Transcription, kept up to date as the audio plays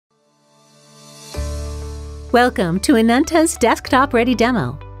Welcome to Enunta's Desktop Ready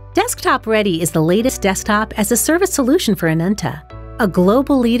demo. Desktop Ready is the latest desktop as a service solution for Enunta, a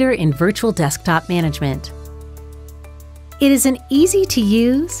global leader in virtual desktop management. It is an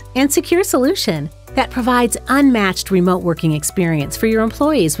easy-to-use and secure solution that provides unmatched remote working experience for your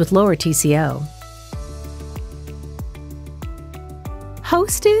employees with lower TCO.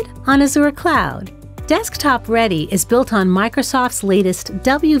 Hosted on Azure Cloud, Desktop Ready is built on Microsoft's latest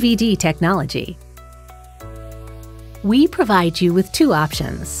WVD technology. We provide you with two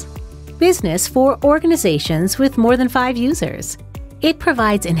options. Business for organizations with more than 5 users. It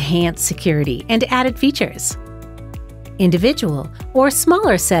provides enhanced security and added features. Individual or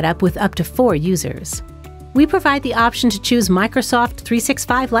smaller setup with up to 4 users. We provide the option to choose Microsoft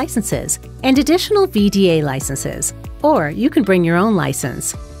 365 licenses and additional VDA licenses, or you can bring your own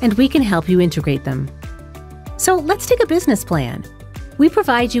license, and we can help you integrate them. So let's take a business plan. We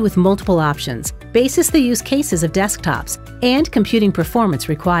provide you with multiple options, basis the use cases of desktops, and computing performance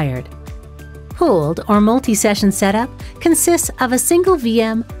required. Pooled or multi-session setup consists of a single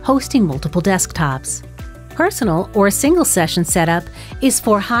VM hosting multiple desktops. Personal or single-session setup is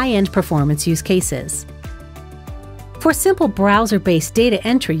for high-end performance use cases. For simple browser-based data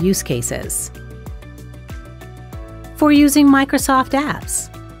entry use cases. For using Microsoft apps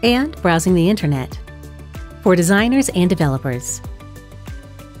and browsing the internet. For designers and developers.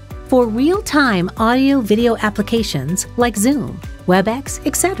 For real-time audio-video applications like Zoom, WebEx,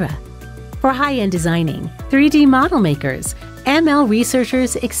 etc. For high-end designing, 3D model makers, ML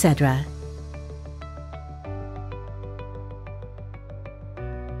researchers, etc.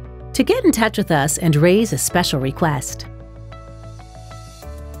 To get in touch with us and raise a special request.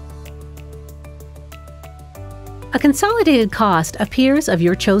 A consolidated cost appears of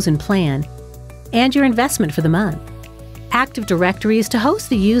your chosen plan and your investment for the month. Active Directory is to host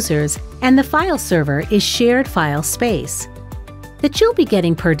the users, and the file server is shared file space that you'll be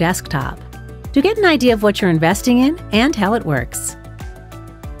getting per desktop to get an idea of what you're investing in and how it works.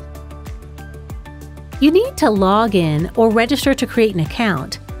 You need to log in or register to create an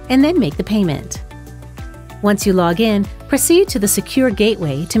account and then make the payment. Once you log in, proceed to the secure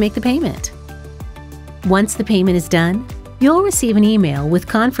gateway to make the payment. Once the payment is done, you'll receive an email with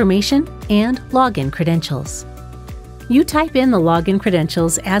confirmation and login credentials. You type in the login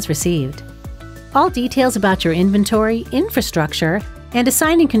credentials as received. All details about your inventory, infrastructure, and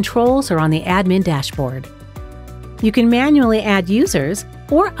assigning controls are on the admin dashboard. You can manually add users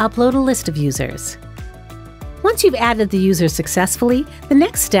or upload a list of users. Once you've added the users successfully, the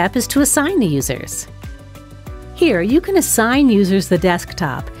next step is to assign the users. Here, you can assign users the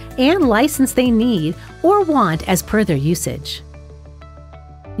desktop and license they need or want as per their usage.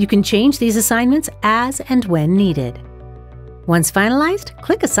 You can change these assignments as and when needed. Once finalized,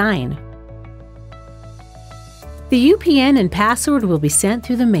 click Assign. The UPN and password will be sent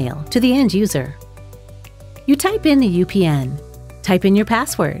through the mail to the end user. You type in the UPN, type in your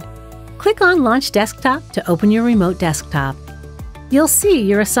password. Click on Launch Desktop to open your remote desktop. You'll see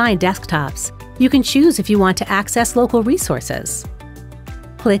your assigned desktops. You can choose if you want to access local resources.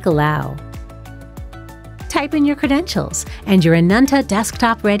 Click Allow. Type in your credentials, and your Enunta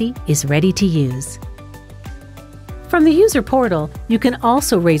Desktop Ready is ready to use. From the user portal, you can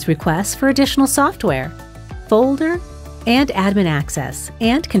also raise requests for additional software, folder, and admin access,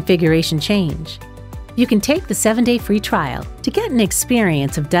 and configuration change. You can take the 7-day free trial to get an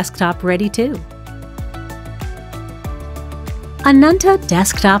experience of Desktop Ready too. Enunta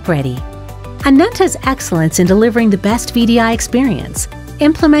Desktop Ready. Enunta's excellence in delivering the best VDI experience,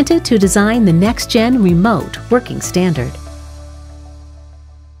 implemented to design the next-gen remote working standard.